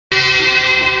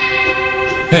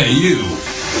Hey, you.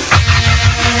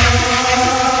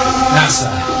 NASA.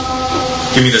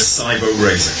 Give me the Cyber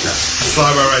Razor Cut.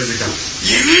 Cyber Razor Cut.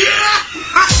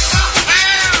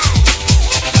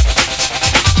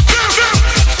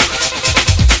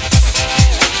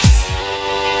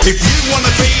 If you want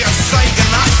to be a Sega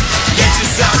nut, get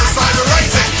yourself a Cyber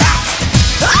Razor Cut.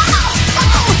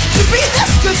 To be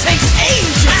this good takes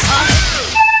ages, huh?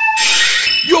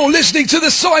 You're listening to the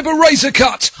Cyber Razor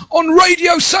Cut on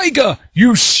Radio Sega,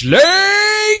 you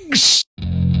slags!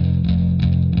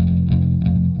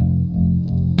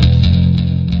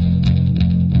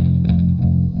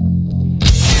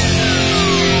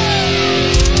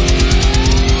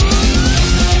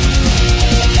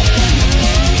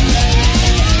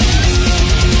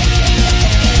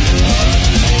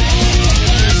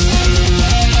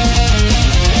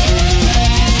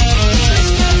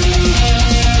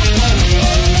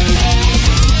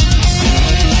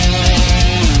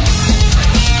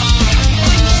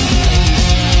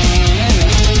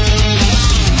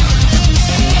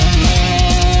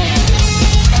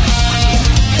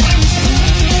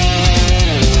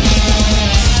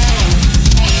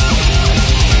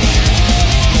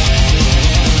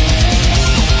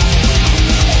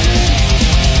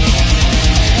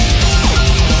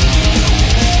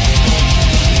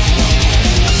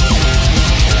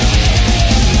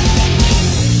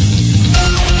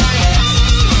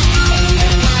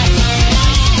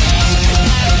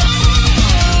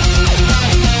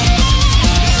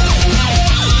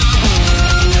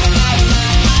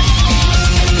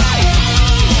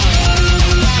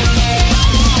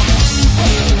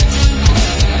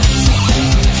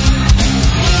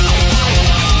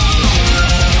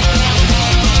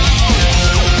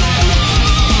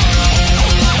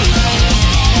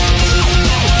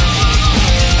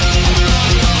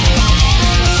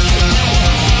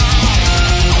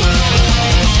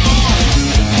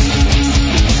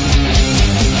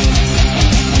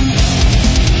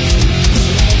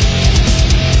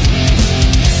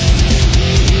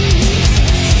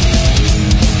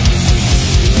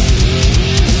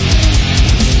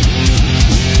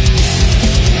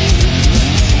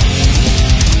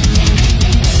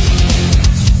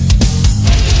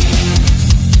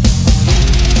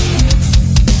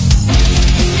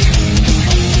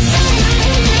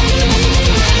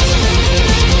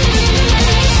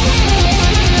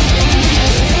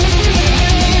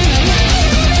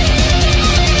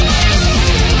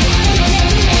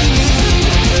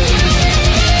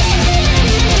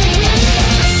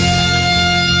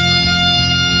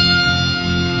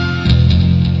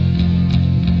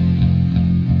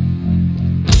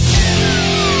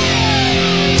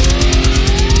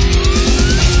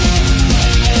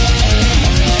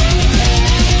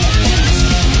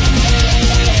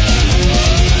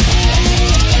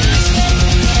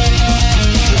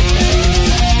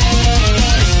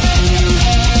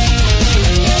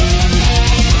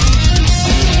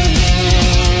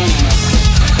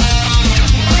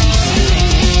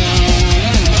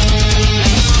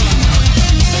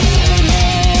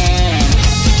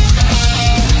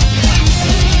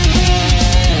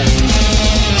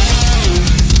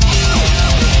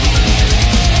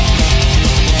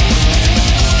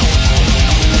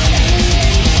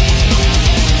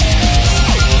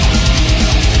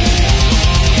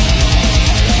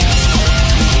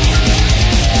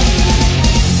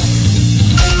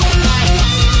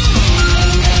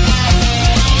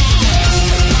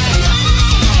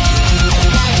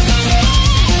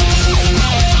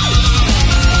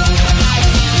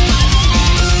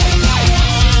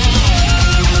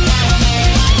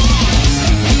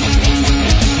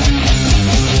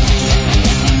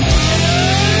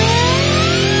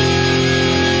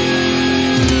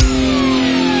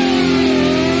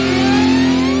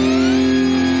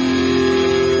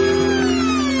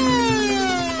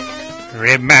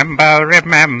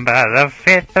 Remember the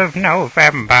 5th of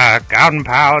November,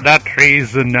 gunpowder,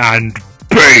 treason and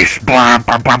peace.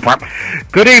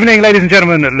 Good evening, ladies and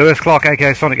gentlemen. Lewis Clark,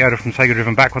 aka Sonic Yoda from Sega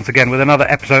Driven, back once again with another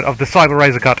episode of the Cyber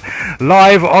Razor Cut,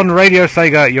 live on Radio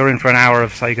Sega. You're in for an hour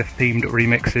of Sega-themed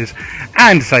remixes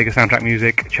and Sega soundtrack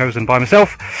music chosen by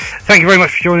myself. Thank you very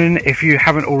much for joining. If you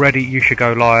haven't already, you should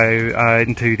go live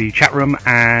into the chat room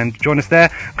and join us there.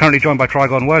 Currently joined by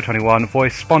Trigon, Word21,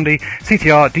 Voice, Spondy,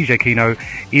 CTR, DJ Kino,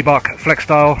 Ebuck,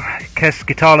 Flexstyle, Kes,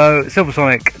 Guitalo, Silver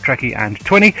Sonic, Trekkie, and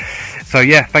Twinny. So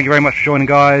yeah, thank you very much for joining,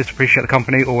 guys. Appreciate the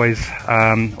company, always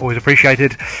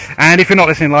appreciated. And if you're not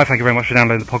listening live, thank you very much for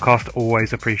downloading the podcast,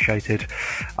 always appreciated.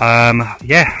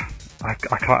 Yeah,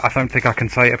 I don't think I can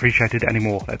say appreciated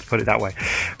anymore. Let's put it that way.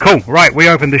 Cool. Right, we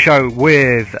opened the show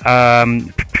with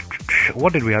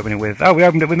what did we open it with? Oh, we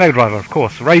opened it with Mega Driver, of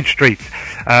course. Rage Street,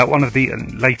 one of the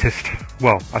latest,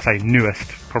 well, I say newest,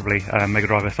 probably, Mega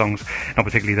Driver songs. Not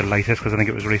particularly the latest, because I think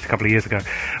it was released a couple of years ago.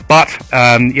 But,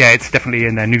 yeah, it's definitely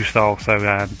in their new style, so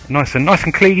nice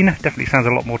and clean. Definitely sounds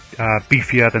a lot more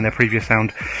beefier than their previous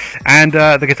sound. And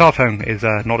the guitar tone is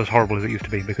not as horrible as it used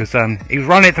to be, because he was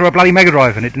running it through a bloody Mega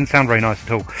Drive, and it didn't sound very nice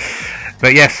at all.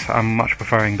 But yes, I'm much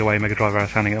preferring the way Mega Driver are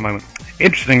sounding at the moment.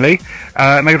 Interestingly,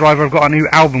 Mega Driver have got a new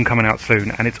album coming out soon,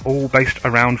 and it's all based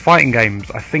around fighting games.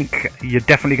 I think you're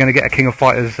definitely going to get a King of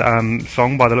Fighters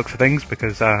song by the looks of things,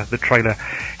 because the trailer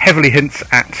heavily hints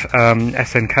at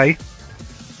SNK.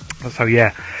 So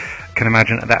yeah, can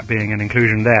imagine that being an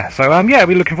inclusion there. So yeah,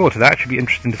 we're looking forward to that. It should be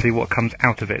interesting to see what comes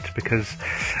out of it, because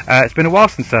it's been a while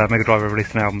since Mega Driver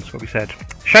released an album, is what we said.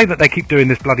 Shame that they keep doing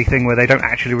this bloody thing where they don't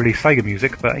actually release Sega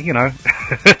music, but you know,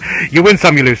 you win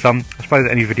some, you lose some. I suppose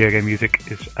any video game music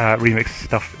is remix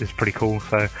stuff is pretty cool,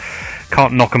 so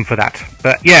can't knock them for that.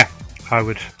 But yeah, I'd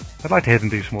like to hear them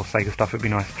do some more Sega stuff. It'd be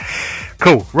nice.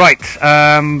 Cool. Right.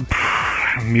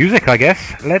 Music, I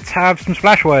guess. Let's have some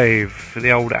Splashwave for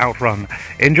the old Outrun.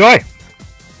 Enjoy!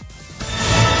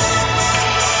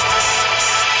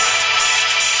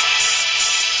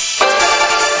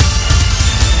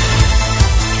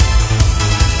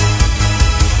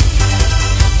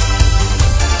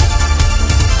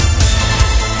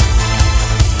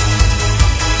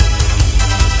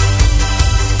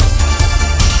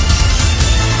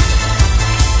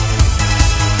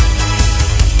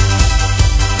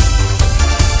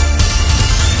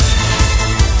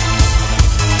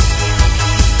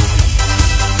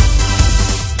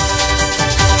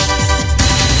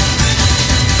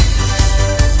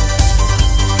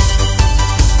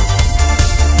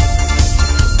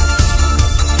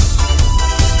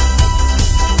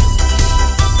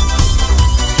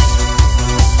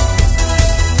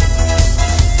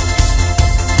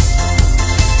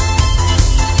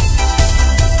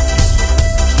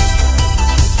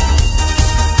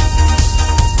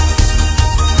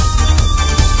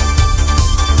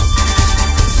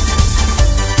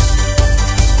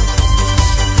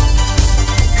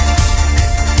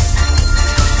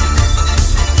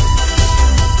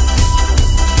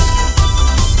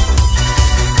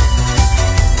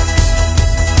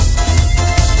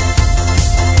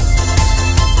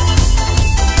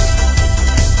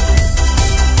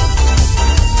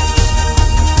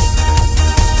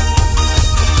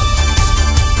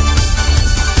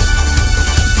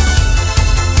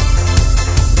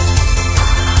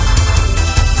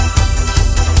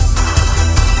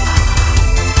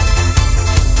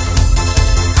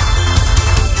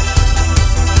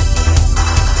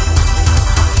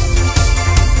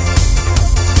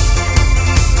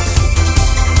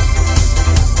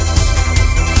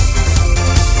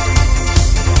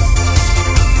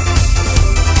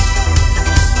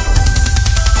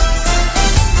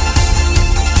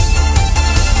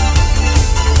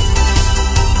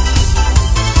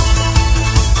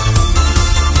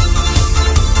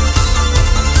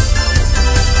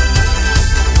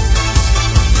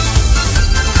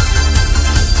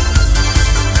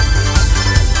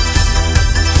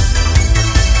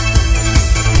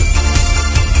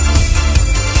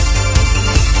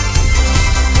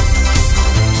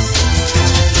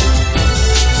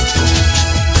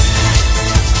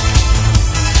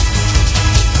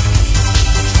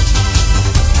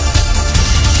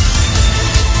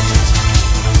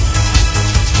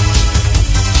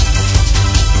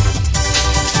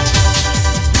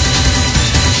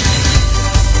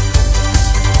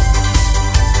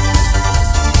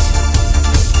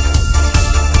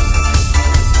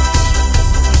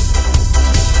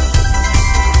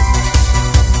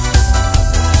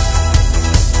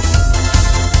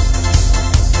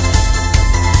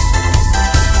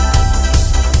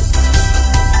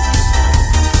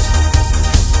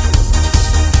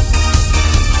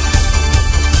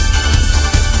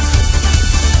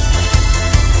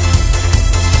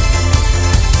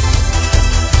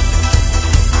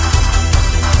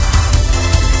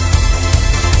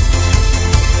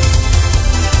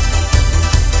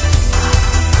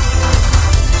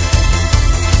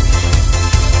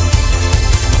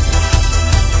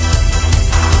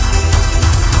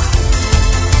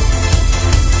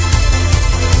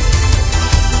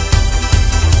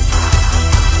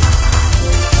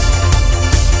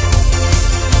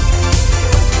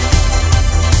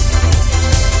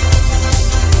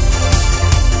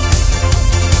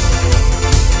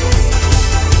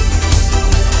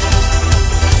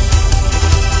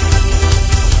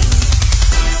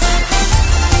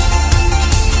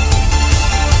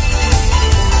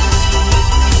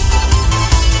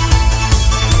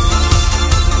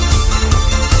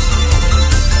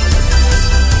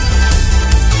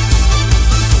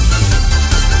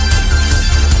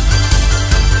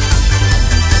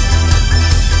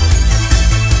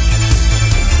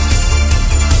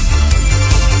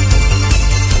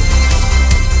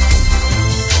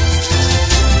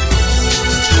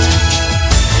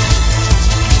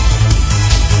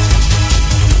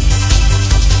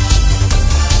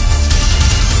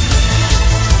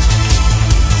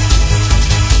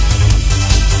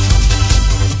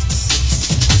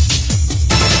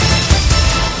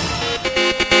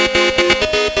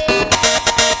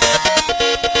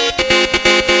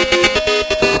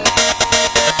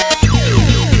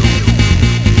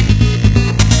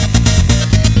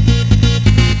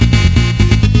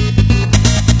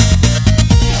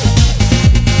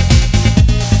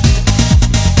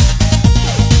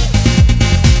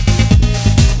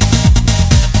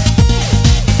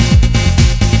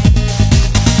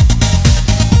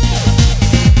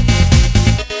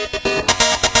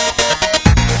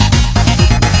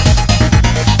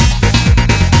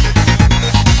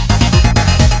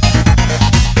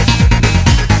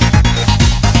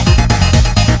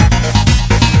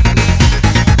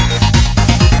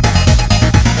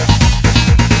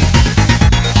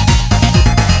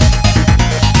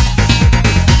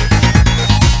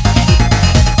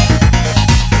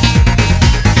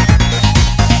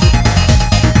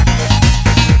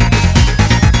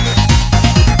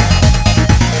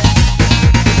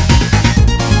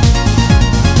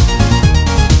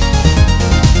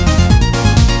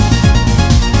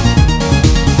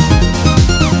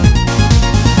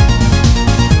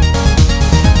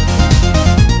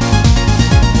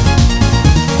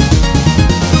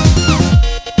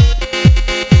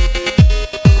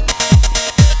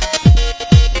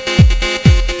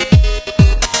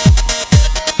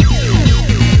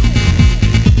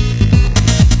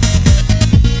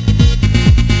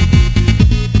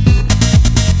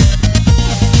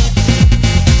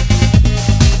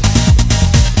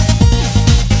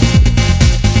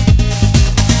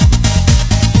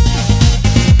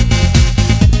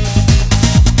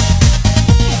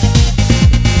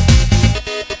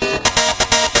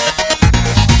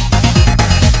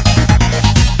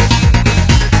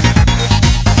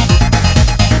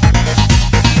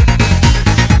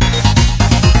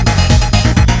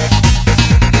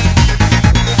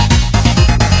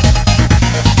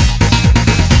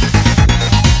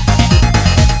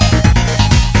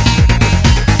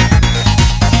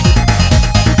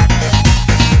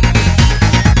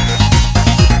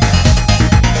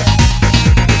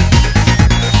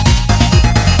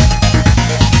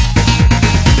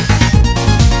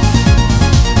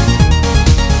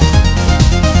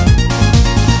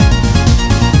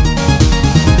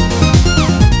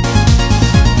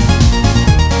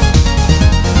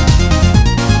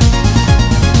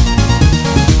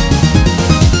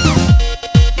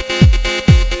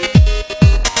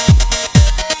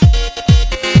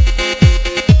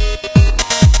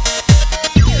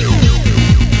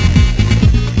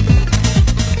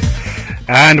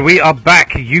 And we are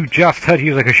back. You just heard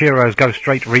Yuzo Koshiro's Go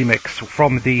Straight remix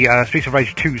from the Streets of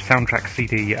Rage 2 soundtrack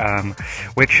CD,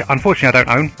 which unfortunately I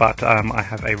don't own, but I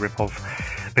have a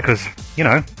rip-off because, you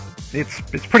know, it's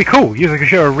pretty cool. Yuzo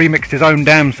Koshiro remixed his own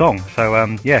damn song,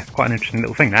 so yeah, quite an interesting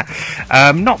little thing that.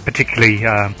 Not particularly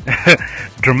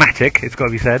dramatic, it's got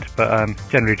to be said, but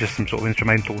generally just some sort of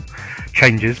instrumental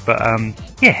changes, but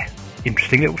yeah,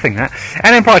 interesting little thing that.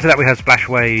 And then prior to that we had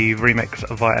Splashwave remix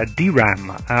via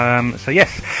DRAM. So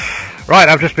yes, right,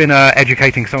 I've just been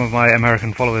educating some of my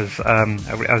American followers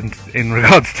in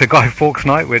regards to Guy Fawkes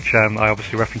Night, which I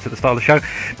obviously referenced at the start of the show.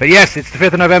 But yes, it's the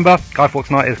 5th of November. Guy Fawkes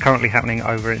Night is currently happening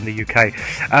over in the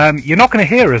UK. You're not going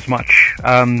to hear as much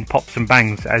pops and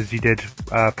bangs as you did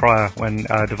prior when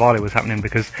Diwali was happening,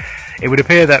 because it would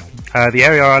appear that the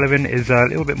area I live in is a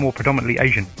little bit more predominantly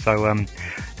Asian. So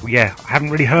yeah, I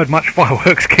haven't really heard much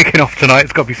fireworks kicking off tonight,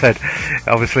 it's got to be said.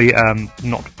 Obviously,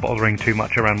 not bothering too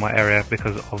much around my area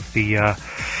because of the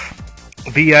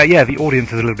audience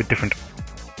is a little bit different.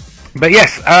 But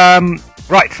yes,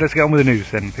 right, let's get on with the news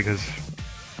then, because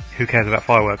who cares about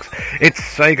fireworks? It's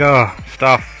Sega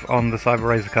stuff on the Cyber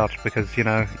Razor Cut, because, you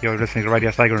know, you're listening to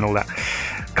Radio Sega and all that.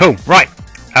 Cool, right.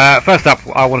 First up,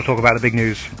 I want to talk about the big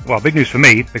news. Well, big news for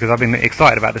me, because I've been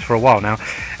excited about this for a while now,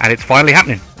 and it's finally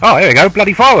happening. Oh, here we go,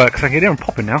 bloody fireworks. I can hear them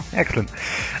popping now. Excellent.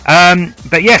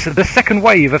 But yes, the second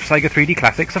wave of Sega 3D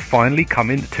classics are finally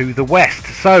coming to the West.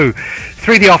 So,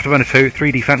 3D Afterburner 2,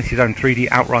 3D Fantasy Zone,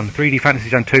 3D Outrun, 3D Fantasy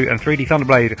Zone 2, and 3D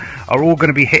Thunderblade are all going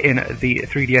to be hitting the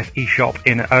 3DS eShop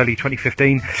in early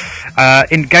 2015.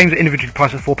 In games are individually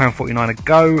priced at £4.49 a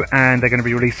go, and they're going to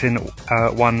be releasing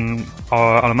one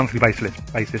on a monthly basis,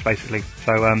 basically.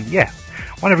 So, yeah,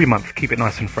 one every month. Keep it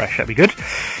nice and fresh. That'd be good.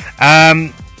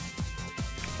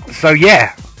 So,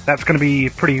 yeah, that's going to be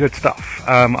pretty good stuff.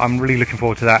 I'm really looking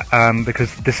forward to that,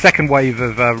 because the second wave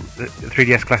of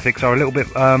 3DS classics are a little bit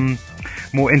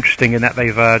more interesting in that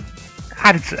they've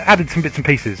added some bits and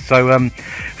pieces. So,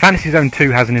 Fantasy Zone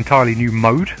 2 has an entirely new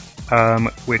mode,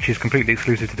 which is completely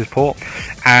exclusive to this port,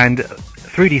 and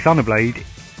 3D Thunderblade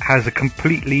has a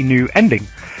completely new ending,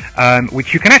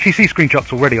 which you can actually see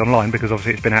screenshots already online, because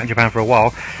obviously it's been out in Japan for a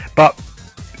while. But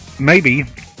maybe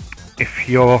if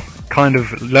you're kind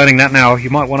of learning that now, you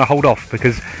might want to hold off,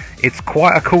 because it's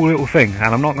quite a cool little thing,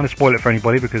 and I'm not going to spoil it for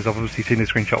anybody because I've obviously seen the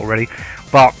screenshot already.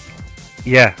 But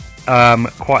yeah,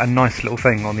 quite a nice little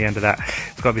thing on the end of that,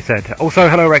 it's got to be said. Also,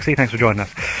 hello Rexy, thanks for joining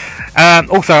us.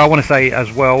 Also, I want to say as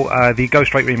well, the Go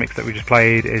Straight remix that we just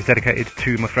played is dedicated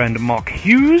to my friend Mark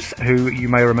Hughes, who you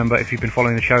may remember if you've been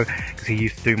following the show, because he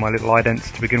used to do my little idents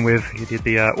to begin with. He did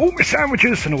the all my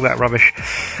sandwiches and all that rubbish.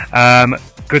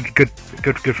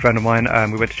 Good friend of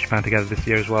mine. We went to Japan together this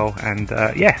year as well, and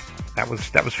yeah, that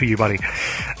was for you, buddy.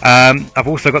 I've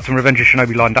also got some Revenge of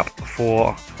Shinobi lined up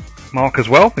for Mark as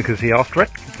well, because he asked for it,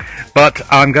 but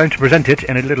I'm going to present it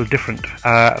in a little different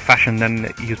fashion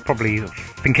than he was probably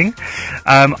thinking.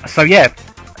 So yeah,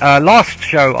 last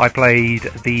show I played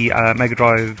the Mega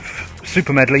Drive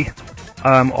Super Medley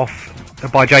off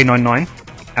by J99,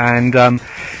 and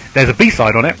there's a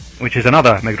B-side on it, which is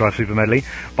another Mega Drive Super Medley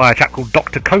by a chap called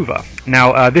Dr. Kova.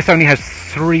 Now, this only has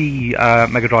 3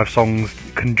 Mega Drive songs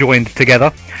conjoined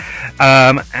together,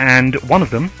 and one of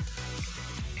them,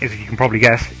 as you can probably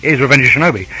guess, is Revenge of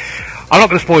Shinobi. I'm not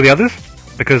going to spoil the others,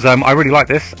 because I really like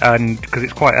this, and because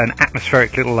it's quite an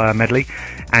atmospheric little medley,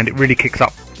 and it really kicks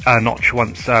up a notch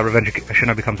once Revenge of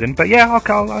Shinobi comes in. But yeah,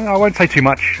 I won't say too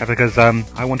much, because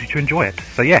I want you to enjoy it.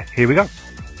 So yeah, here we go.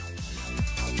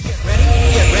 Get ready,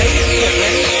 get ready, get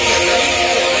ready.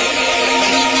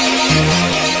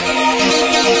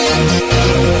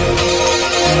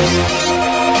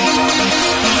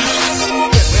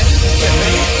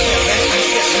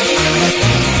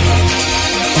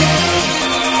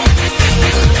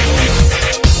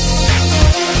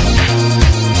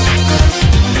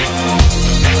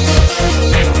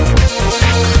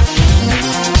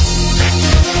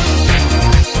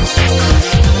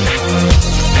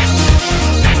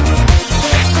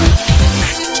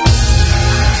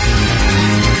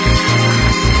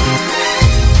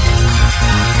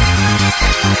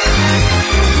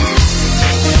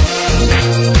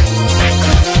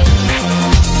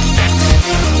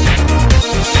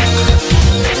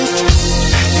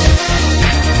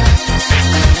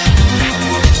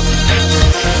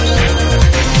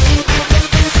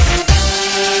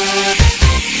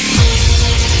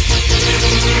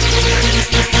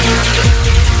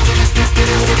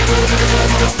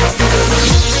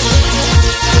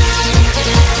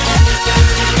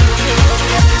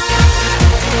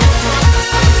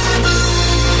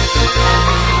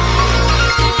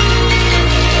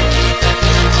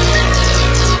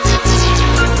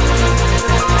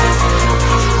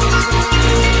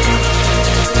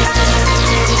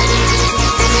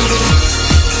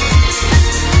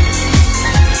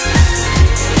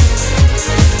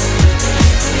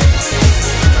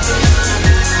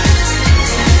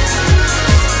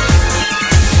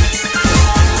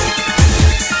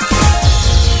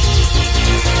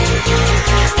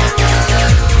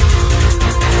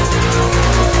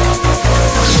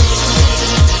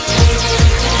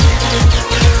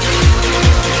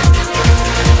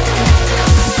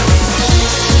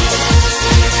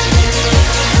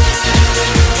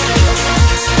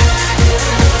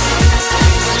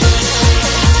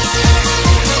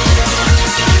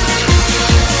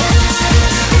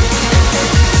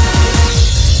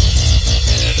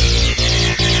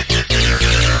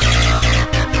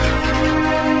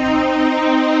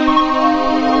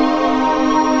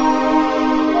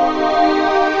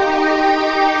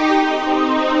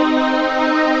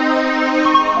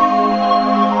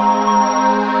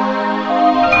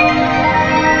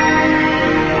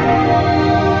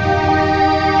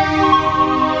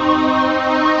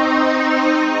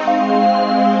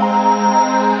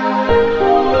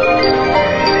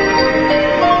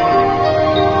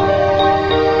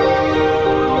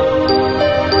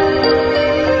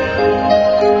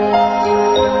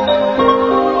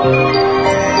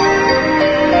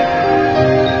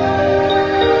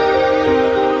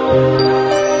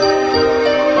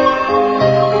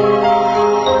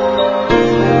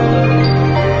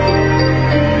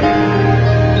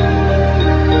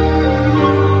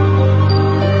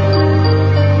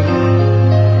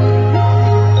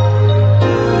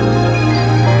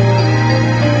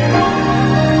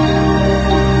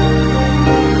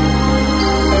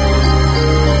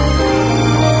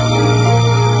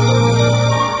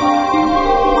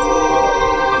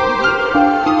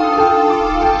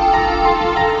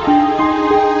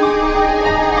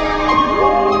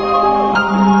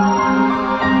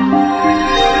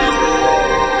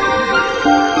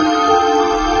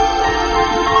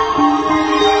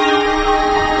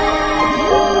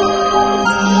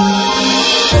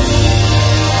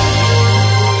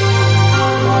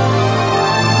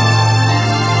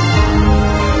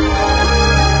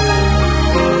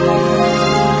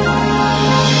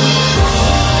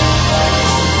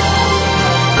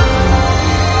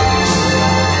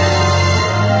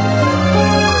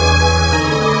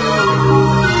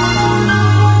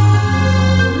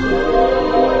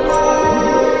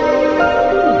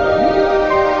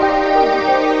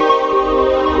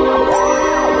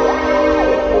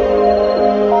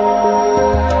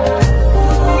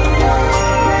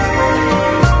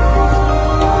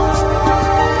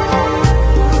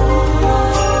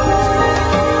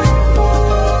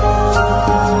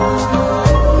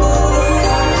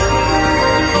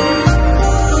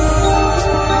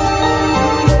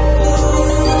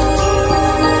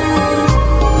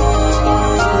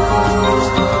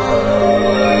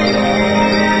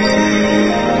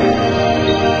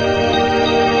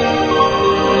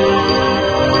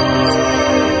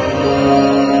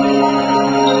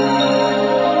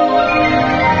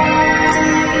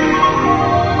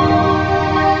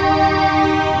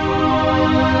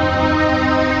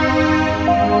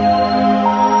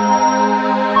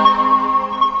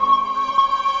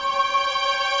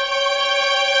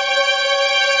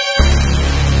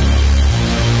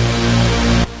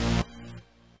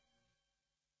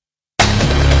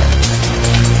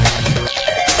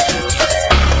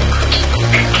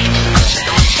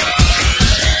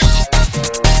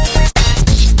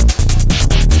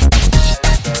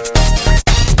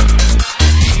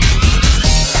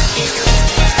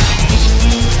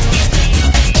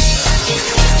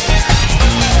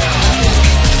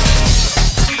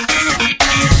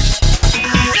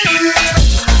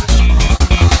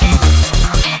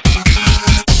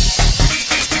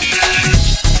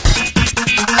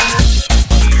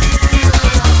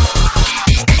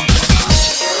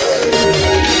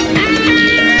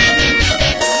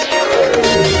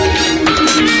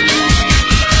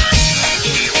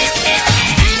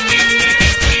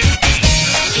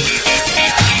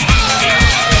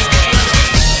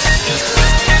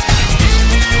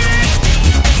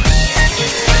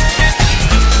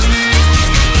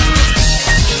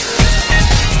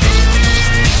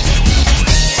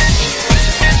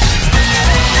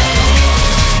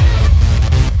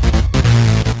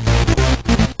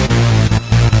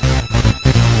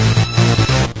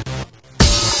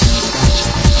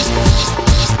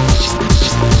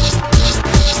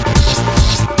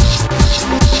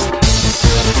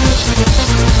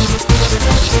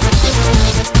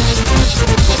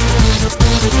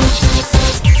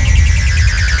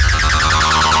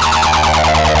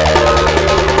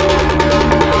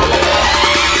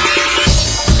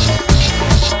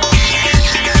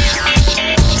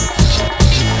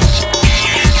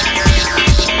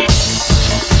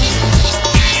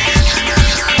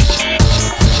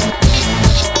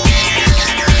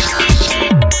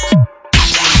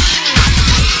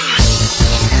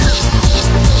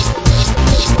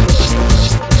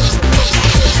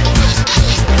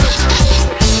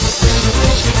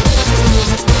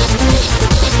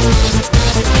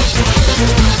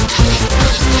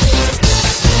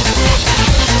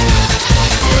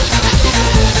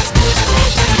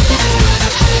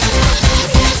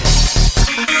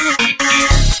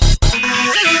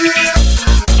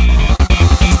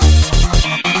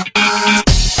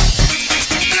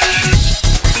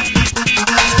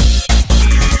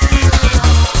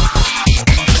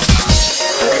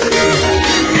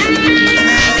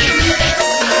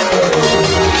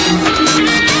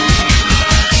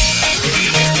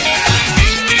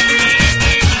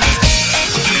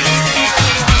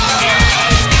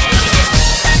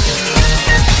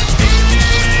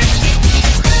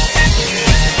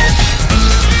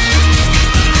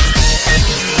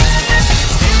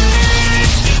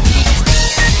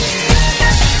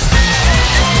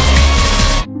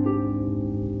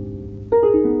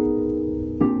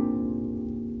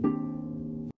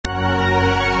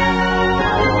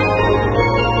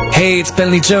 it's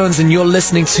Bentley Jones, and you're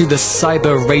listening to the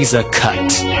Cyber Razor Cut.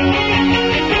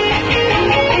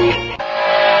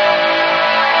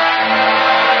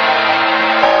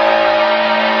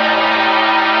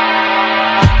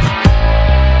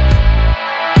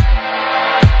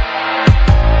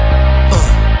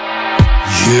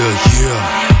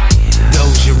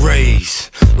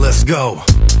 Let's go.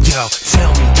 Yo,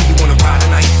 tell me, do you wanna ride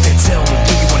tonight? Then tell me,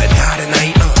 do you wanna die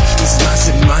tonight? This is not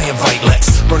sitting my invite.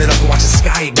 Let's burn it up and watch the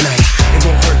sky ignite. It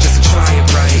won't hurt just to try it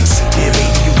right. Yeah,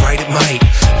 maybe you're right, it might.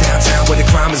 Downtown where the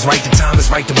crime is right, the time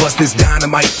is right to bust this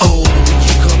dynamite. Oh,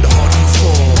 you come to hard, you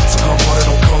fall. So come hard,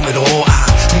 don't come at all. I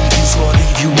leave you small,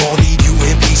 leave you all, leave you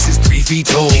in pieces 3 feet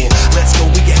tall. Let's go,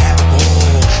 we can have it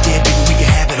all. Yeah, baby, we can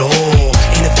have it all.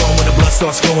 Ain't it fun when the blood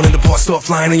starts flowing and the parts start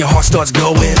flying and your heart starts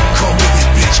going? Come with it,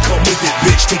 bitch, come with it,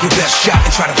 bitch. Take your best shot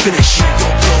and try to finish it.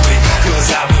 Don't blow it,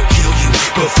 cause I will kill you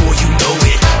before you know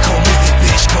it. Come with it,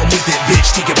 bitch, come with it, bitch.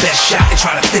 Take your best shot and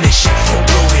try to finish it. Don't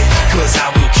blow it, cause I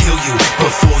will kill you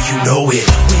before you know it.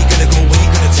 When you gonna go, when you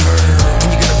gonna turn? When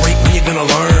you gonna break, when you gonna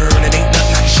learn? It ain't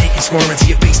nothing like shaking, squirming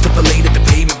till your face to fillet that the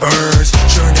pavement burns.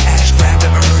 Churn the ash, grab the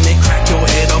urn, and crack your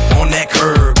head up on that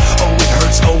curb. Oh, it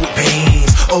hurts, oh, it pains.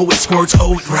 Oh, it squirts,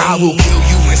 oh, it rains. I will kill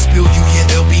you and spill you, yeah,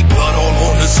 there'll be blood all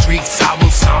on the streets. I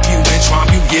will stomp you and tromp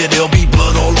you, yeah, there'll be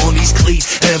blood all on these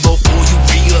cleats. And before you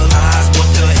realize what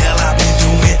the hell I've been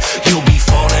doing, you'll be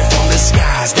falling from the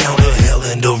skies down to hell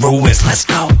in the ruins. Let's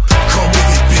go. Come with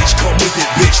it, bitch, come with it,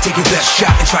 bitch. Take your best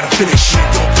shot and try to finish it.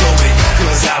 Don't blow it,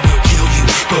 cause I will kill you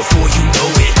before you know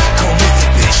it. Come with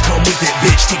it, bitch, come with it,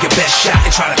 bitch. Take your best shot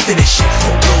and try to finish it.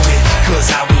 Don't blow it,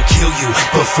 cause I will kill you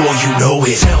before you know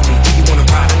it. Tell me, do you wanna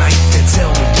ride tonight? Then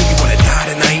tell me, do you wanna die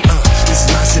tonight? This is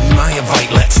not sitting my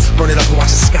invite. Let's burn it up and watch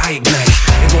the sky ignite.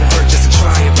 It won't hurt just to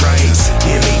try it right.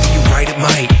 Yeah, maybe you're right, it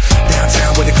might.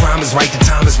 Downtown where the crime is right, the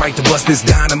time is right to bust this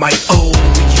dynamite. Oh,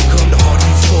 when you come to hard,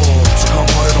 you fall. So come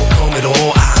hard, don't come at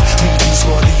all. I leave you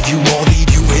small, leave you all,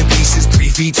 leave you in pieces 3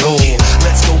 feet tall.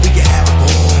 Let's go, we can have it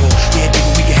all. Yeah,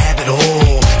 baby, we can have it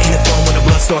all. Ain't it fun when the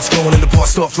blood starts flowing and the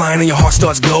parts start flying and your heart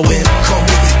starts going? Come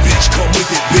with it, bitch, come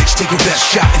with it, bitch. Take your best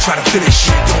shot and try to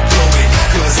finish it. Don't blow it,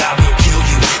 cause I will kill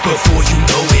you before you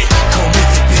know it. Come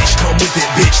with it, bitch, come with it,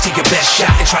 bitch. Take your best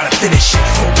shot and try to finish it.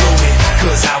 Don't blow it,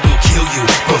 cause I will kill you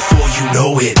before you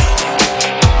know it.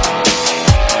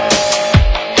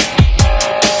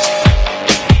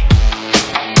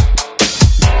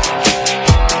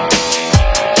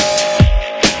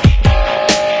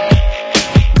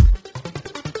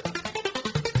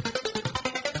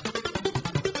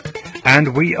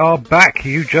 And we are back.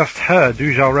 You just heard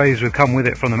Dujar Rays with Come With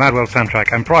It from the Mad World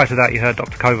soundtrack, and prior to that you heard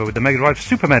Dr. Kova with the Mega Drive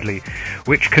Super Medley,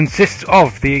 which consists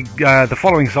of the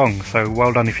following songs, so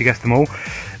well done if you guessed them all.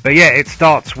 But yeah, it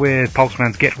starts with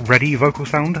Pulseman's Get Ready vocal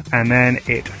sound, and then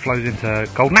it flows into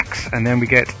Golden Axe, and then we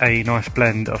get a nice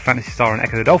blend of Phantasy Star and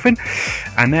Echo the Dolphin,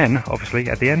 and then, obviously,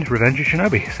 at the end, Revenge of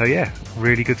Shinobi. So yeah,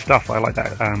 really good stuff. I like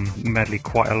that medley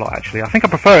quite a lot, actually. I think I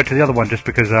prefer it to the other one just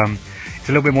because it's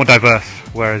a little bit more diverse,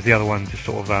 whereas the other one just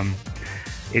sort of,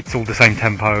 it's all the same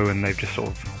tempo, and they've just sort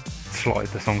of slotted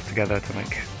the songs together to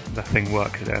make the thing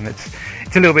work. And it's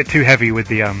a little bit too heavy with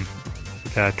the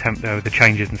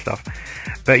changes and stuff.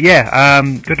 But yeah,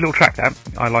 good little track that.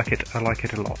 I like it a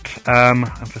lot. And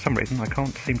for some reason I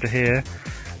can't seem to hear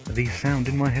the sound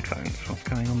in my headphones. What's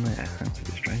going on there? That's a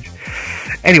bit strange.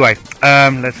 Anyway,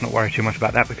 let's not worry too much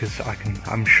about that because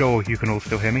I'm sure you can all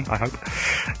still hear me, I hope.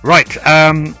 Right,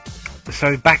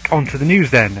 so back onto the news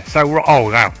then. So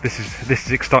oh wow, this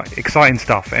is exciting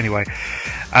stuff. Anyway,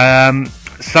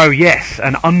 so yes,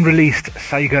 an unreleased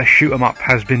Sega shoot 'em up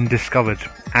has been discovered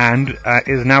and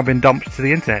is now been dumped to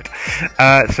the internet.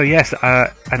 So yes,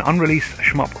 an unreleased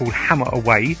shoot 'em up called Hammer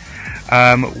Away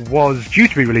was due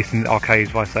to be released in the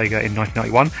arcades by Sega in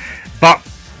 1991, but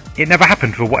it never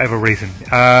happened for whatever reason.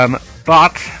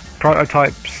 But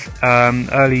prototypes,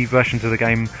 early versions of the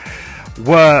game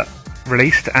were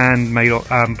released and made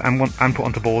and put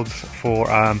onto boards for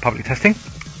public testing,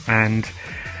 and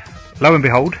lo and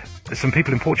behold, some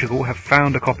people in Portugal have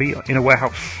found a copy in a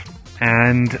warehouse,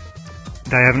 and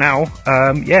they have now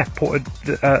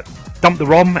dumped the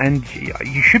ROM, and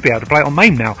you should be able to play it on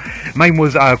MAME now. MAME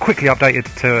was quickly updated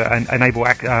to enable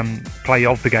play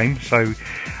of the game, so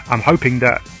I'm hoping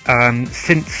that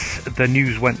since the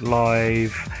news went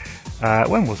live,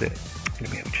 when was it? Let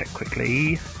me have a check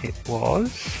quickly. It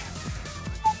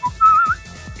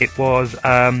was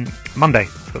Monday,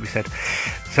 that's what we said.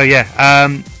 So yeah,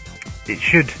 it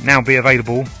should now be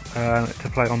available to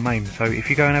play on MAME. So if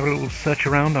you go and have a little search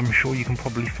around, I'm sure you can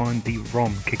probably find the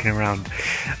ROM kicking around.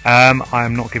 I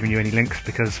am not giving you any links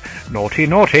because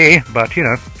naughty, but you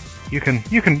know, you can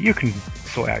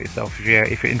sort it out yourself if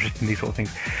you're interested in these sort of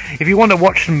things. If you want to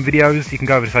watch some videos, you can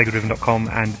go over to SegaDriven.com,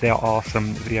 and there are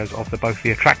some videos of both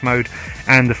the track mode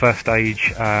and the first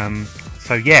stage.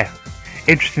 So yeah,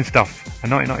 interesting stuff. A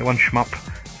 1991 shmup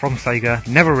from Sega,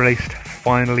 never released,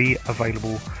 finally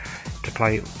available to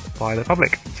play by the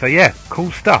public. So yeah,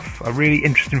 cool stuff. A really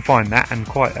interesting find, that, and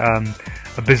quite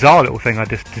a bizarre little thing I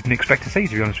just didn't expect to see,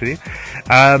 to be honest with you.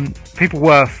 People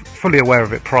were fully aware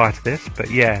of it prior to this,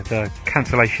 but yeah, the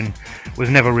cancellation was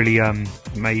never really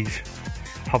made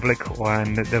public,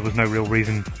 and there was no real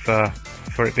reason for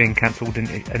it being cancelled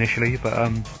initially.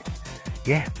 But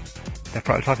yeah, their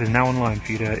prototype is now online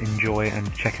for you to enjoy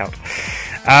and check out.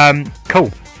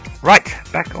 Cool. Right,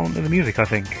 back on to the music, I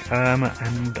think.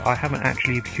 And I haven't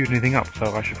actually queued anything up,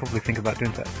 so I should probably think about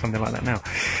doing something like that now.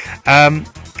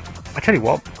 I tell you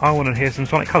what, I want to hear some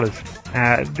Sonic Colors.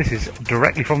 This is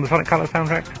directly from the Sonic Colors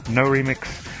soundtrack, no remix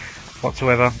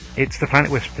whatsoever. It's the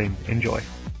Planet Wisp theme. Enjoy.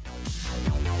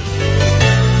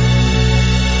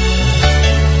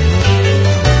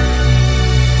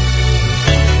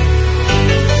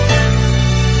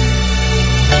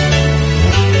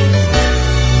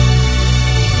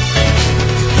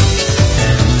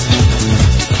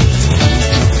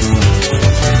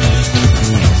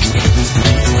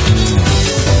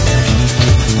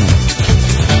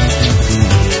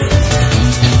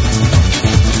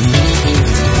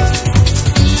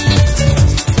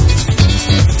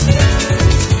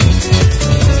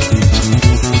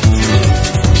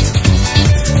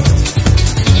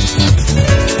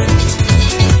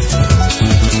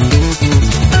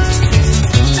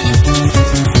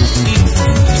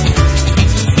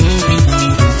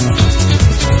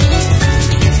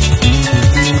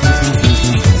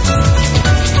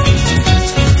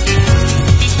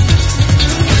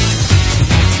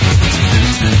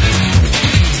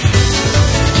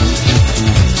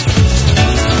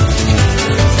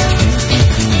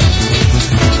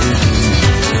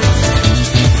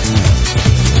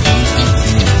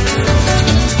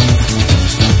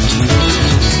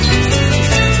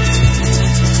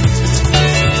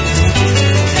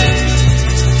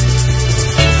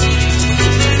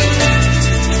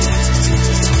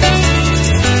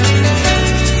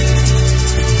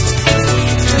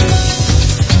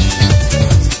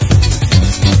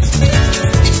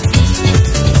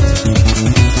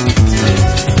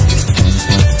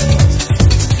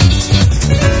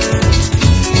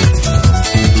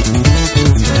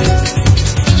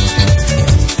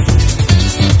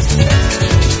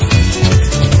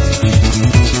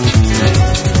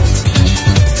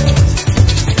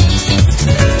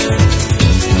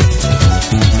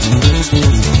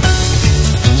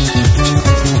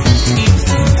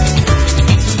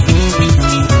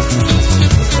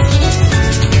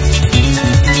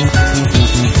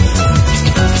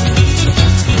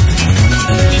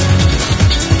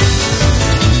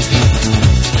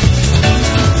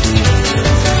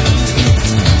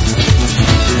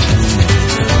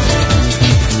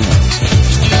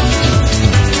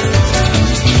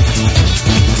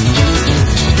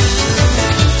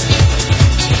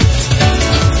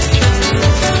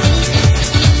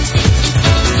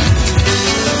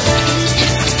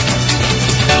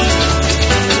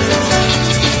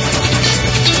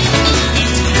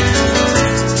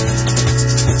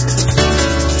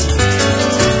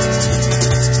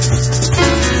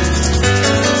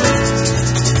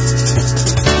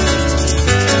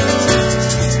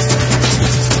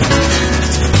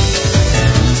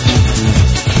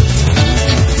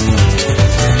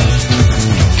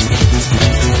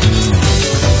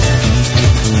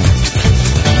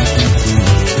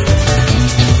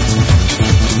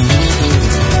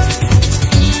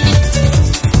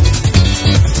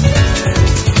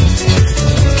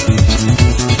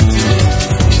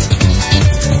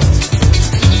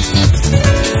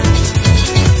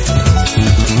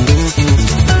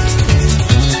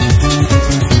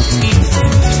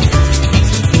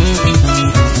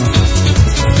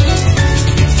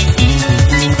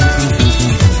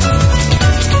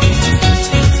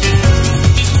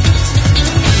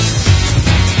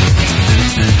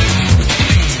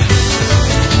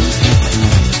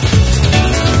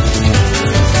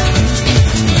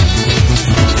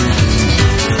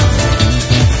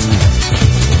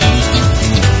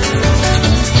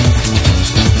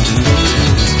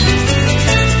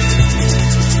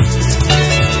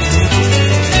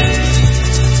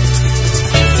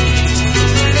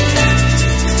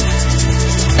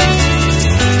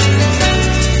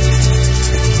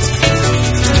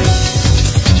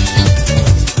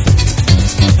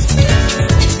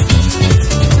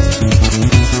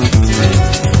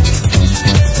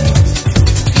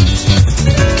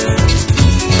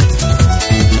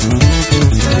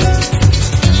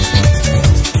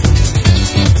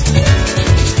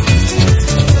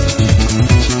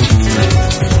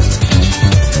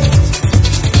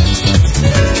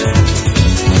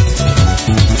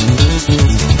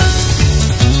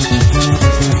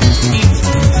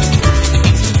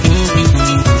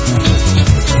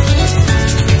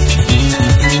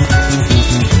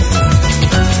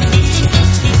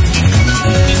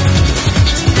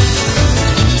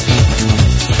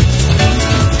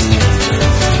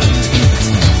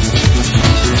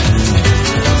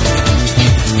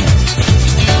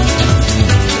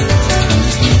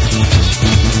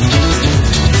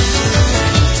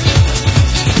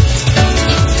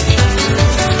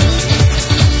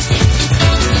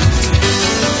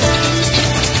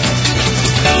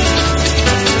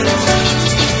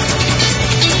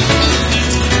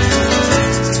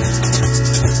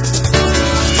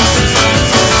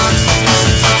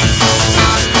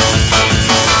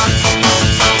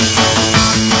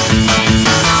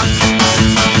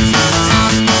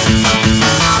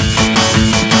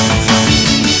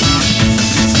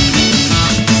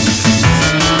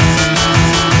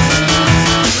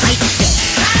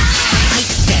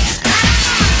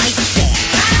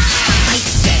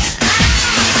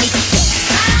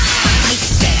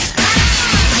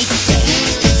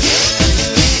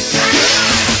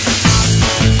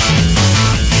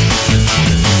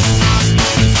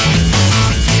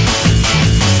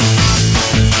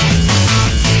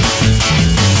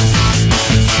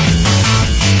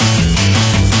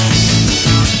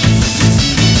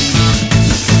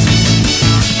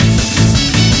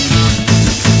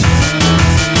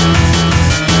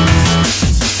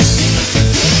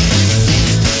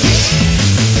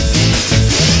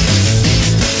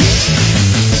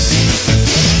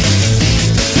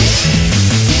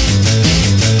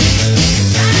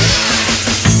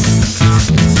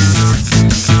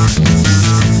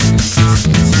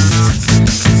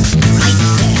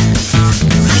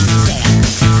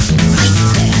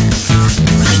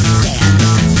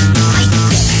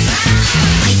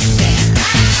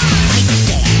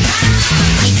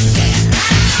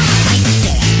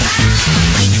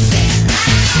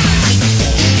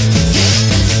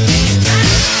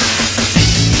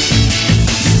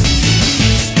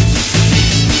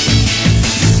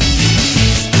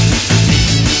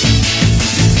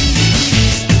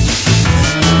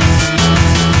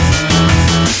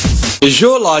 Is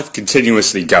your life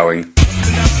continuously going?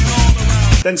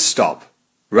 Then stop,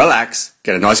 relax,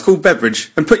 get a nice cool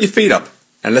beverage and put your feet up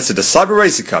and listen to Cyber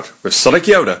Razor Cut with Sonic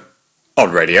Yoda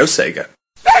on Radio Sega.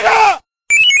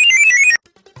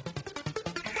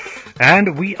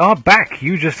 And we are back.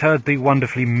 You just heard the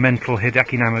wonderfully mental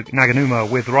Hideki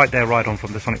Naganuma with Right There, Right On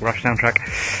from the Sonic Rush soundtrack.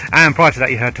 And prior to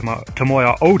that you heard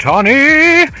Tomoya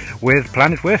Otani with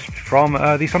Planet Wisp from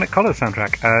the Sonic Colors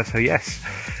soundtrack. So yes,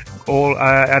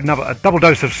 a double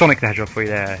dose of Sonic the Hedgehog for you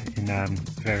there in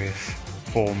various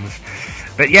forms.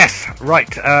 But yes,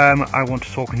 right, I want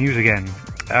to talk news again.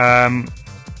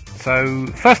 So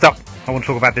first up, I want to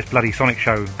talk about this bloody Sonic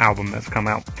Show album that's come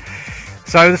out.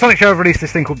 So the Sonic Show have released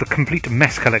this thing called the Complete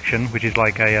Mess Collection, which is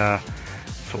like a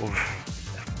sort of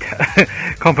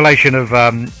compilation of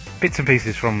bits and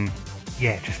pieces from,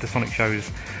 just the Sonic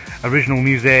Show's original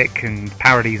music and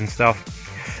parodies and stuff.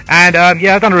 And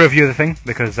I've done a review of the thing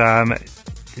because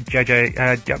Jamie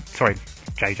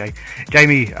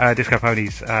Disco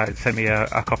Ponies sent me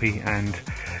a copy, and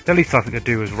the least I could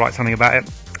do was write something about it.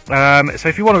 So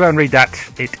if you want to go and read that,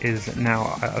 it is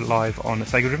now live on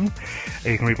Sega Driven.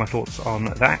 You can read my thoughts on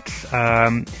that.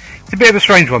 It's a bit of a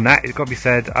strange one, that, it's got to be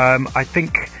said. I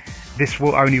think this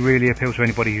will only really appeal to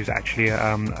anybody who's actually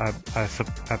a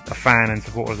fan and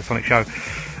supporter of the Sonic Show,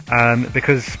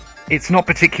 because it's not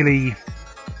particularly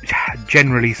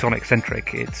generally Sonic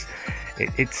centric. It's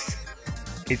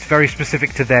very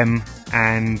specific to them,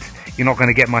 and you're not going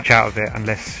to get much out of it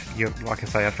unless you're, like I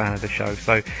say, a fan of the show.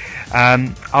 So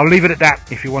I'll leave it at that.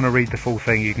 If you want to read the full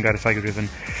thing, you can go to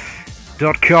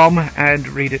SegaDriven.com and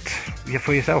read it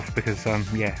for yourself, because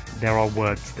there are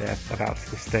words there about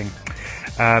this thing,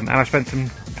 and I spent some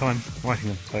time writing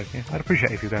them, so I'd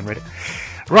appreciate it if you go and read it.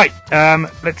 Right,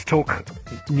 let's talk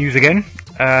news again.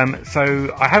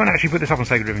 So I haven't actually put this up on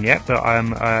Sega Driven yet, but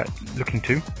I'm looking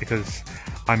to, because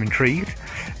I'm intrigued.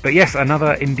 But yes,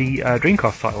 another indie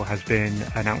Dreamcast title has been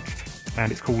announced,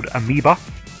 and it's called Amoeba,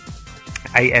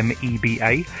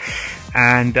 A-M-E-B-A,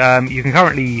 and you can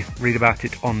currently read about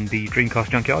it on the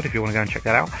Dreamcast Junkyard if you want to go and check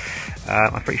that out.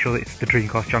 I'm pretty sure that it's the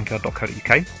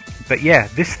dreamcastjunkyard.co.uk. But yeah,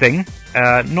 this thing,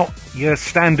 not your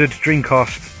standard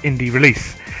Dreamcast indie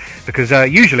release, because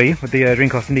usually with the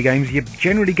Dreamcast indie games, you're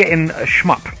generally getting a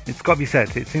shmup. It's got to be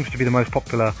said. It seems to be the most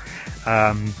popular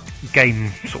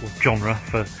game sort of genre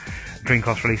for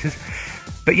Dreamcast releases.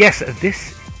 But yes,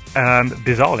 this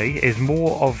bizarrely is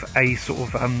more of a sort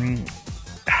of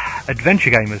adventure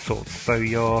game of sorts. So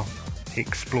you're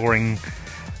exploring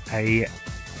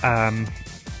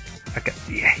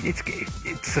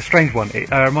it's a strange one. It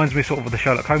reminds me sort of the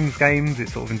Sherlock Holmes games.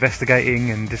 It's sort of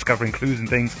investigating and discovering clues and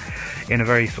things in a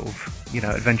very sort of,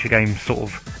 adventure game sort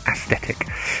of aesthetic.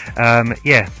 I'm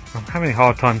having a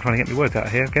hard time trying to get my words out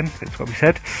here again, it's got to be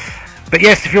said. But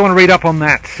yes, if you want to read up on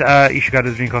that, you should go to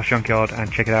the Dreamcast Junkyard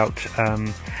and check it out.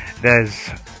 There's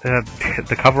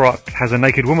the cover art has a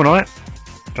naked woman on it.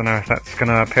 Don't know if that's going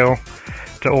to appeal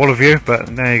to all of you,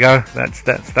 but there you go. That's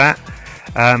that.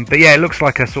 But yeah, it looks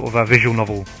like a sort of a visual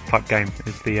novel type game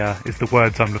is the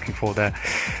words I'm looking for there.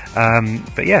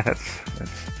 But yeah, that's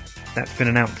been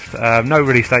announced. No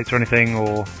release dates or anything,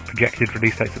 or projected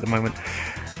release dates at the moment.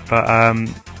 But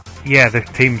the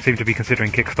team seem to be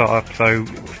considering Kickstarter, so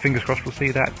fingers crossed we'll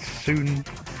see that soon,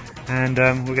 and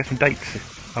we'll get some dates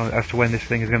as to when this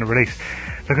thing is going to release.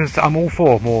 Because I'm all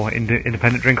for more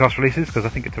independent Dreamcast releases, because I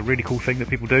think it's a really cool thing that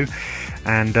people do,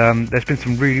 and there's been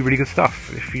some really, really good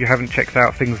stuff. If you haven't checked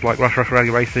out things like Rush Rush Rally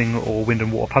Racing or Wind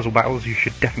and Water Puzzle Battles, you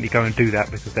should definitely go and do that,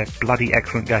 because they're bloody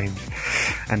excellent games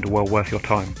and well worth your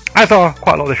time. As are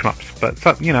quite a lot of the shmups, but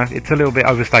it's a little bit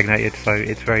overstagnated, so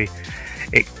it's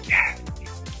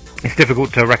it's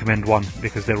difficult to recommend one,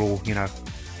 because they're all very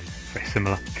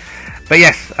similar. But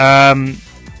yes,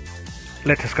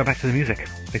 let us go back to the music,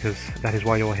 because that is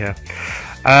why you're here.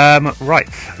 Right,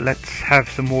 let's have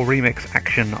some more remix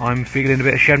action. I'm feeling a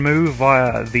bit of Shenmue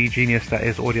via the genius that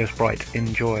is Audio Sprite.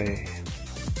 Enjoy.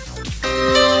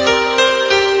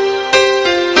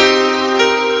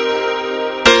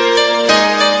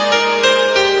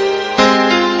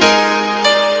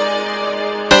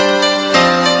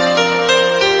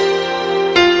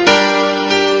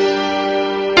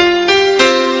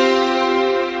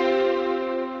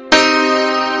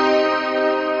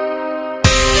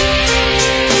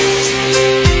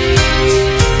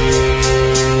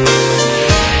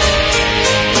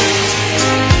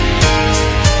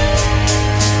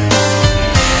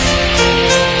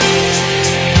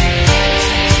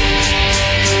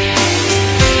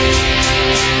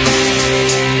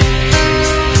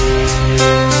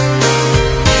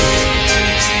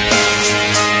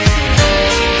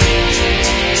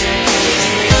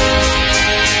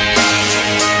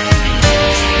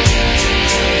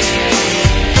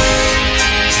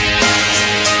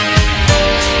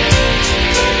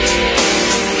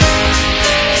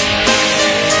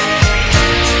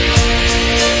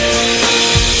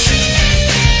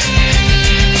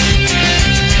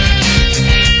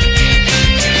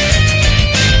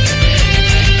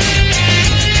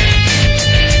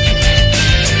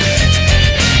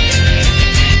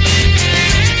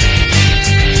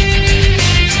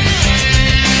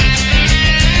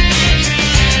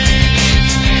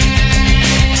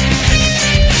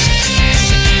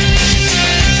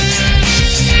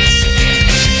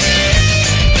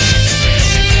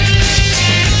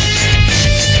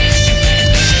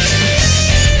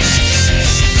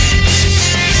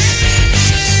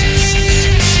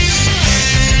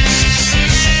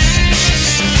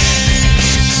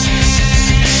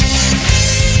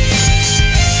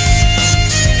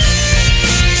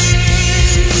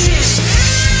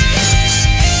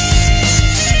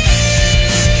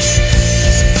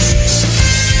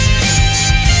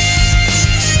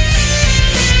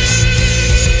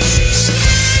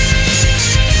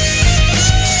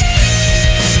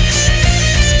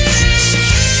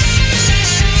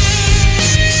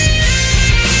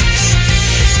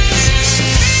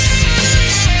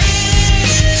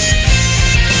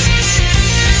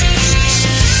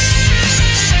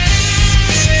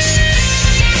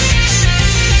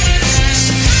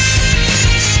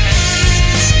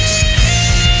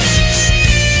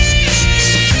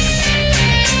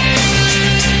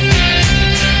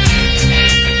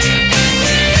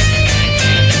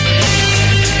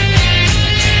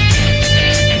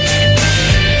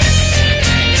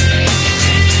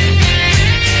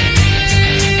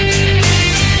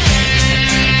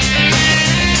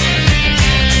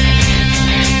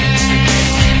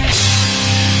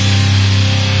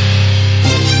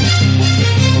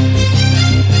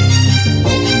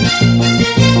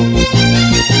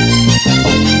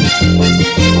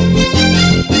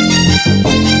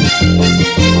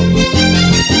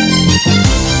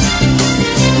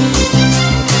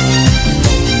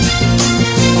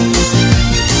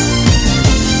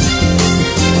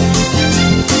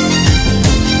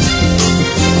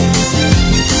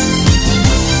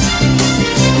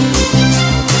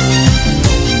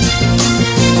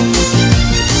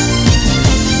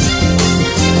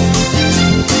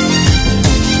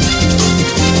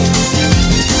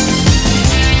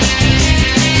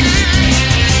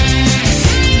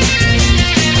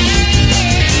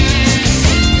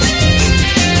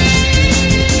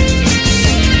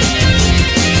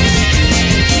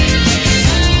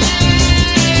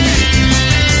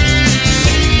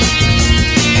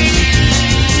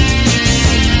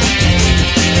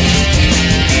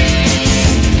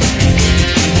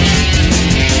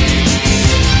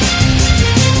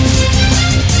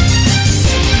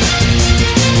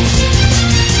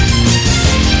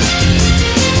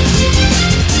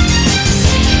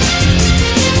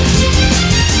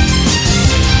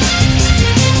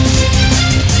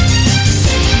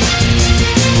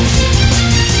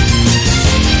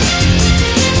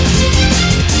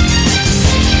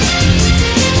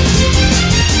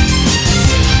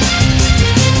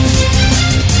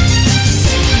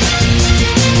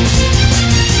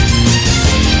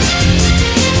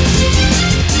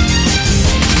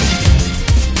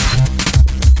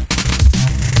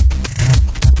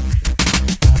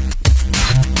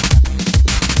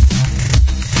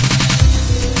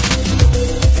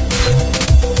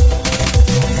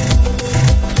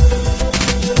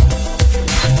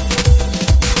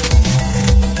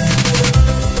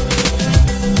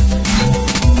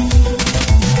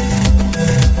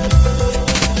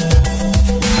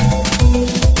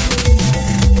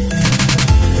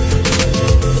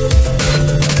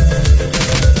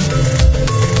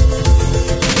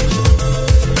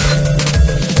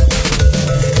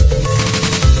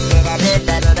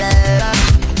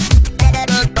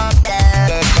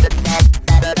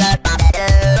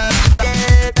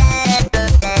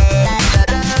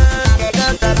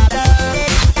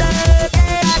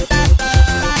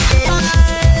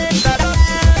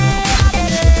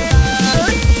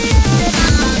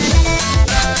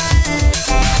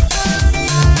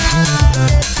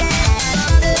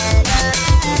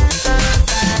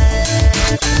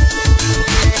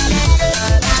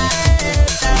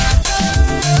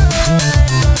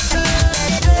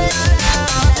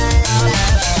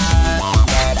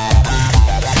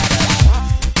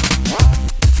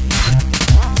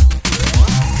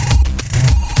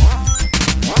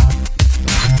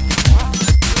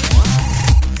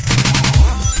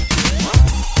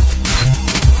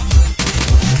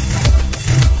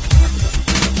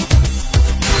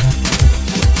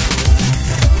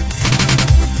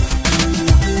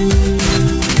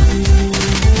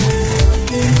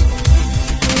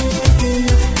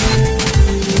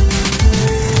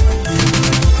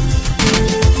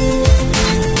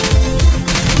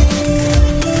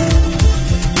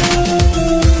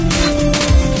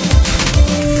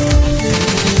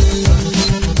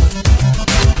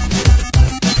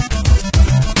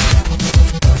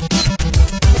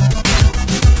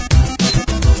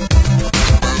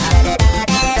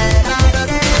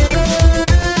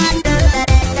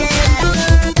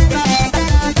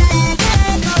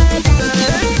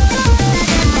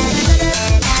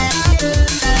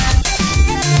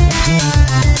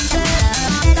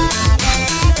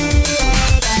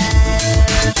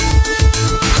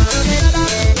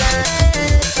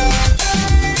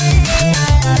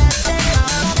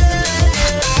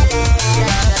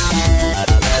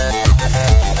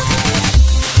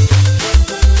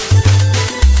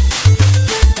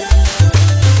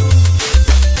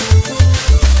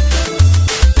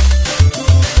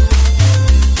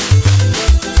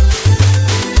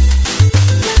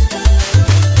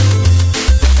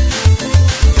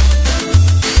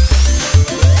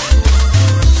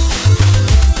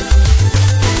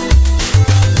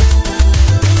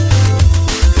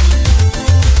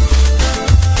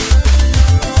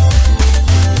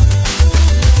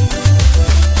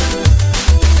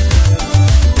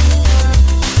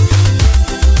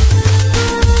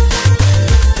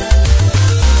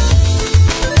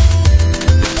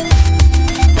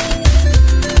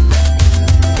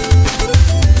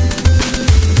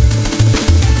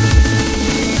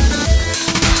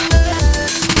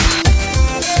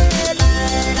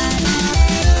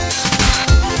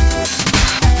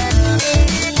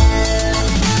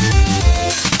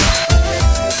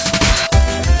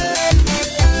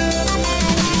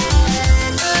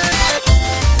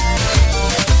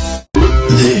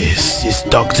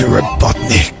 Dr.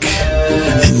 Robotnik,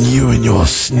 and you and your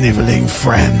snivelling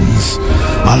friends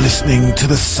are listening to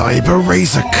the Cyber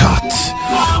Razor Cut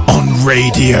on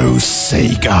Radio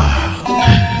Sega.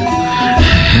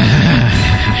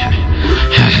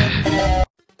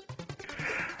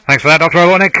 Thanks for that, Dr.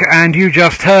 Robotnik. And you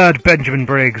just heard Benjamin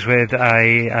Briggs with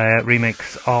a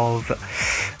remix of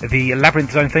the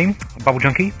Labyrinth Zone theme, Bubble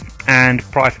Junkie. And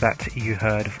prior to that, you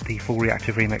heard the full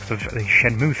reactive remix of the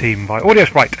Shenmue theme by Audio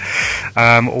Sprite.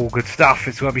 All good stuff,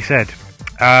 it's got to be said.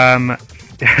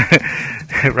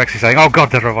 Rex is saying, oh god,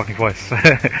 that Robotnik voice.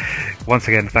 Once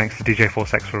again, thanks to DJ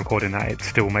Forcex for recording that. It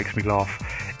still makes me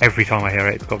laugh every time I hear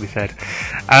it, it's got to be said.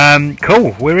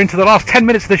 Cool, we're into the last 10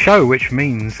 minutes of the show, which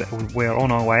means we're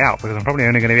on our way out, because I'm probably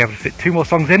only going to be able to fit 2 more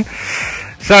songs in.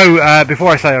 So, before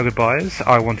I say our goodbyes,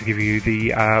 I want to give you the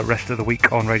rest of the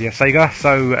week on Radio Sega.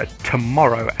 So,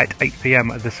 tomorrow at 8 PM,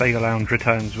 the Sega Lounge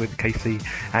returns with Casey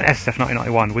and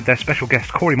SF1991 with their special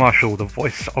guest, Corey Marshall, the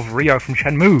voice of Ryo from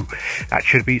Shenmue. That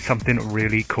should be something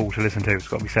really cool to listen to, it's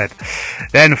got to be said.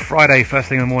 Then, Friday, first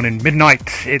thing in the morning,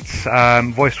 midnight, it's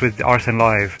voiced with RSN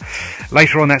Live.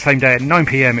 Later on that same day at 9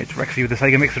 PM, it's Rexy with the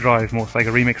Sega Mixer Drive, more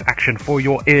Sega Remix action for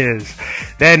your ears.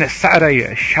 Then,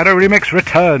 Saturday, Shadow Remix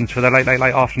returns for the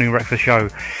late afternoon breakfast show,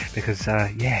 because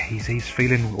he's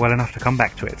feeling well enough to come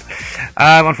back to it.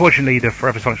 Unfortunately, the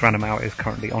Forever Sonics Random Hour is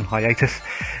currently on hiatus,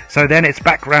 so then it's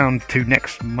back round to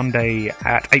next Monday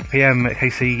at 8 PM at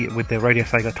KC with the Radio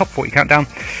Sega Top 40 Countdown,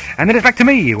 and then it's back to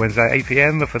me Wednesday at 8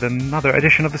 PM for another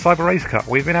edition of the Cyber Razor Cut.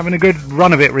 We've been having a good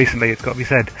run of it recently, it's got to be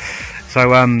said.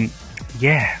 So I'm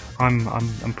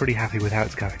pretty happy with how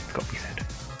it's going, it's got to be said.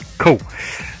 Cool.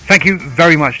 Thank you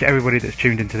very much to everybody that's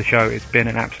tuned into the show. It's been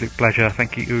an absolute pleasure.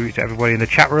 Thank you to everybody in the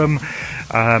chat room.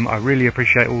 I really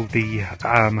appreciate all the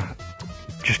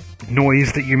just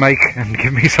noise that you make and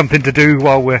give me something to do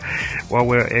while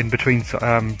we're in between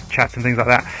chats and things like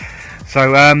that.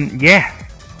 So yeah.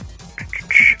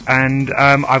 And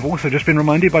I've also just been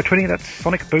reminded by Twinny that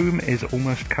Sonic Boom is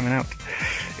almost coming out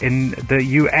in the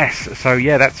US. So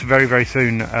yeah, that's very, very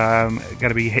soon going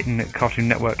to be hitting Cartoon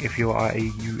Network if you are a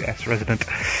US resident.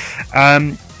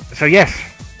 So yes,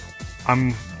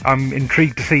 I'm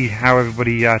intrigued to see how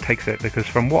everybody takes it, because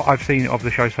from what I've seen of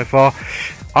the show so far,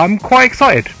 I'm quite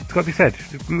excited. It's got to be said.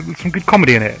 Some good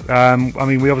comedy in it. I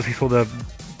mean, we obviously saw the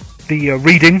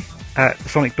reading at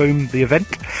Sonic Boom, the event,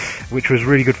 which was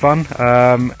really good fun,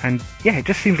 and yeah, it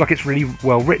just seems like it's really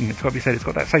well written. It's got to be said, it's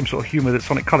got that same sort of humour that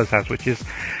Sonic Colors has, which is,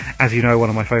 as you know, one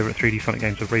of my favourite 3D Sonic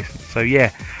games of recent. So yeah,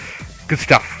 good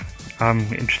stuff. I'm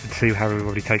interested to see how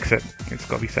everybody takes it, it's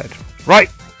got to be said. Right,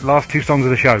 last 2 songs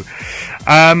of the show.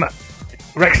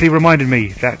 Rexley reminded me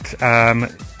that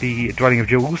the Dwelling of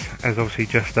Jewels has obviously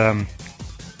just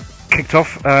kicked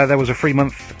off. There was a free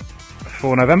month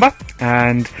for November,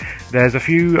 and there's a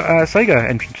few Sega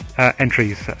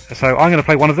entries, so I'm going to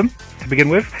play one of them to begin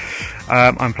with.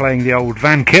 I'm playing the old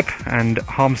Van Kip and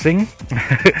Harm Singh.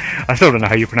 I still don't know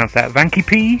how you pronounce that. Van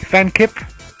Kip,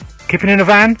 Kipping in a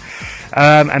Van.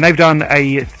 And they've done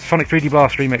a Sonic 3D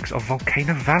Blast remix of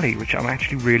Volcano Valley, which I'm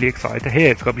actually really excited to hear,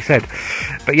 it's got to be said.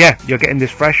 But yeah, you're getting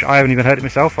this fresh. I haven't even heard it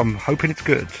myself. I'm hoping it's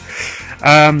good.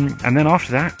 And then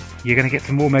after that, you're going to get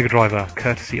some more Mega Driver,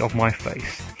 courtesy of my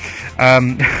face.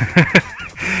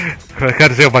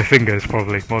 Courtesy of my fingers,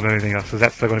 probably, more than anything else, because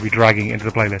that's still going to be dragging into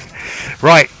the playlist.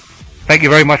 Right, thank you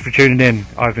very much for tuning in.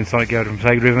 I've been Sonic Yoda from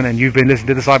Sega Driven, and you've been listening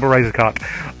to the Cyber Razor Cut.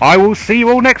 I will see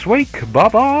you all next week.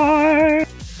 Bye-bye!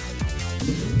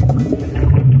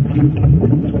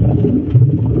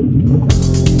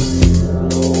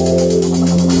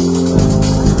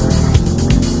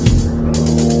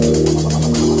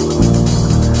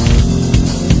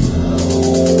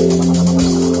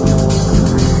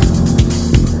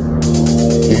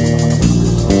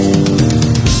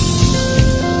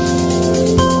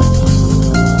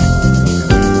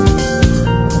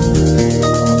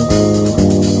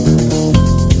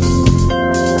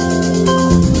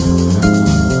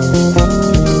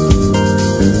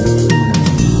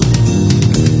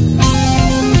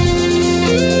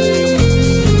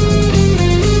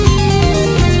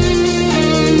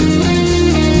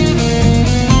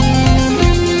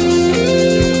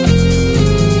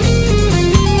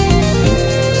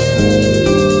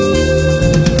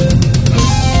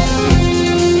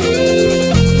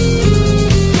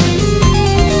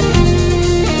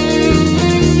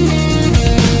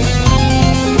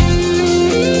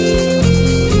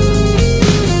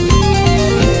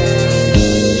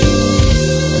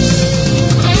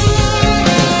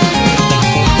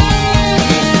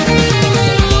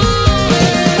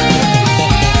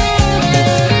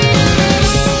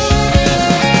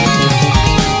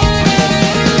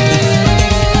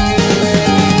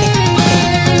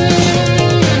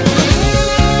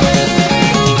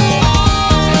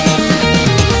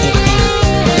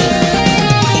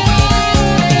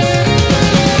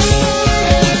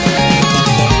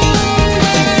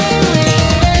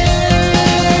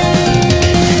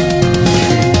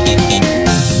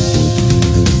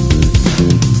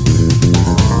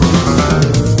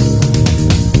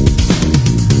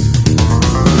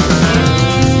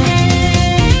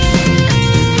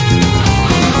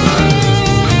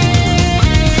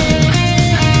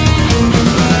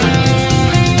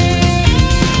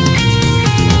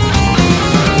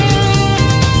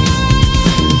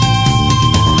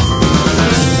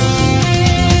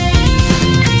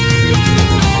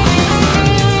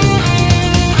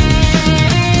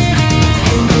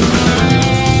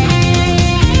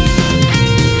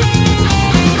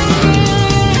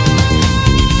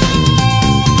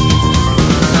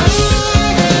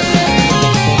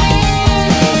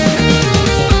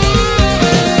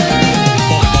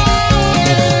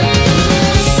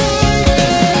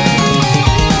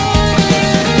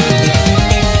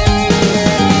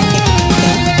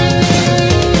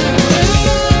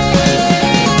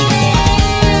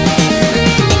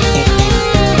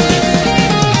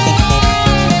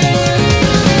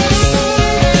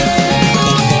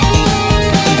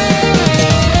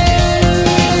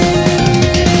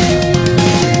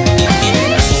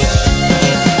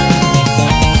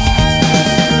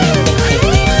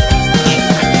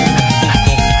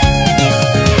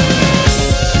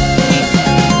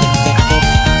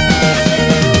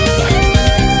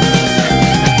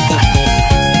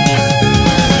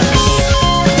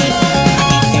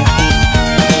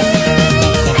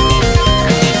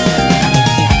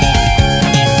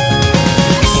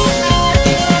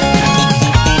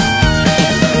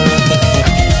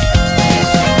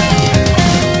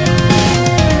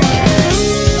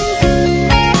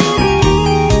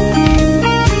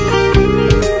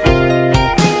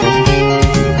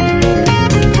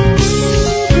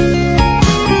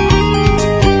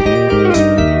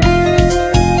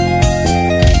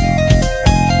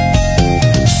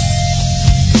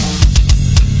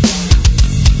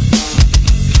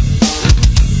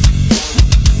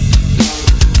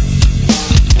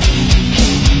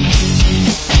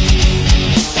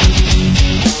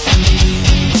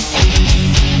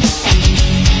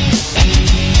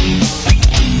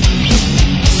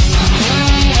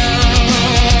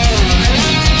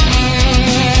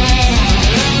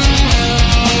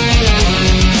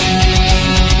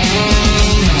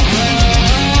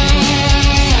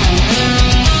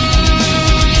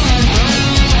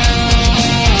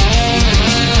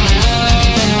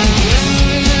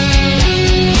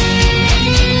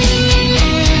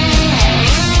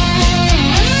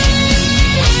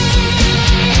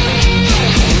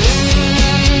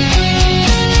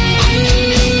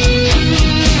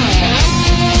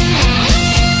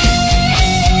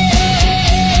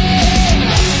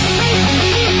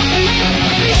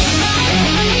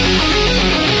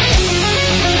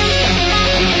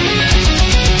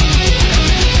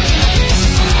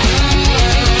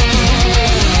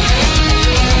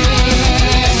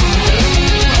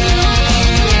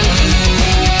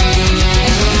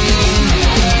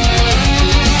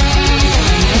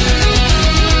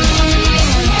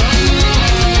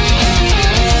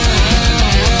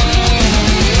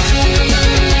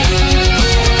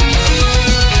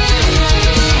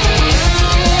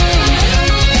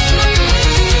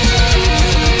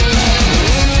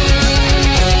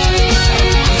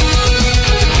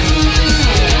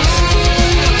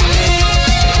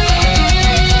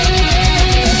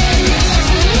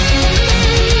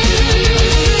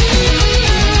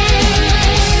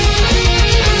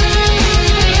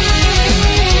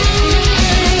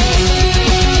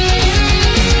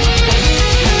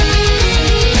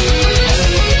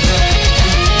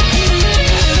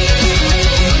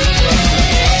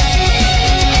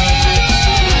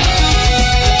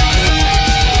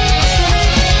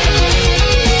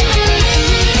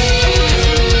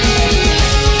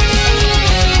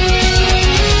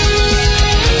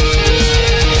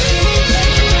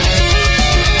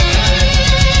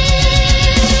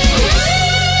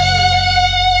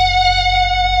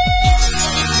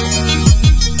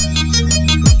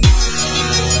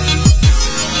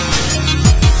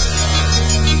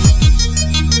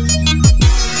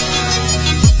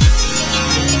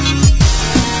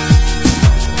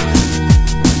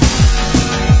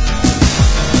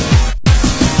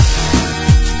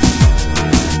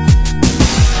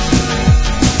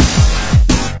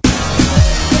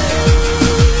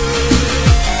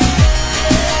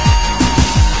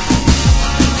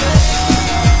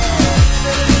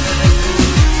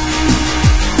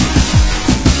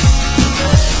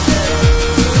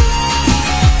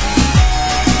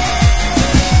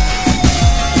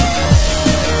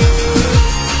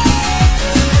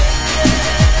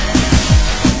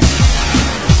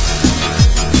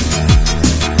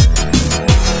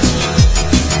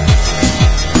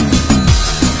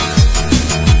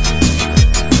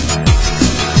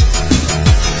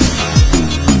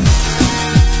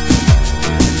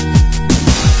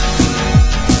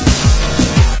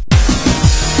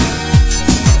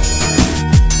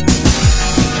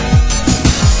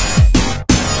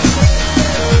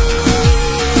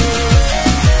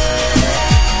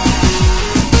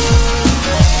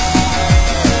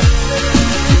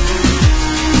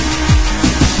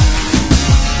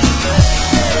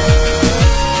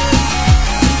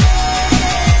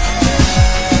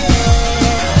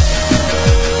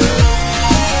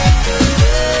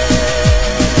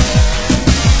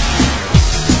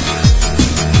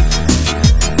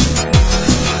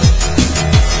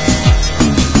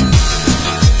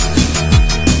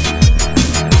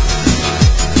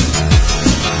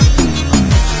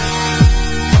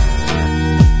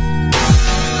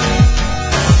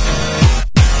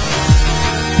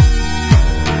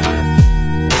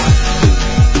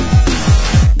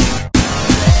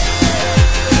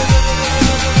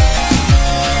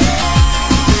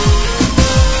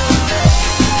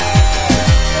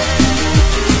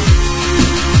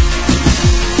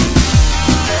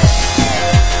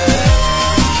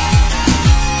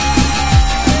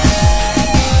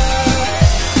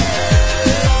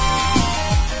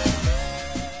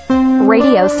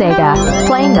 Radio Sega,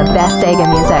 playing the best Sega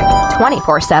music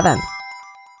 24/7.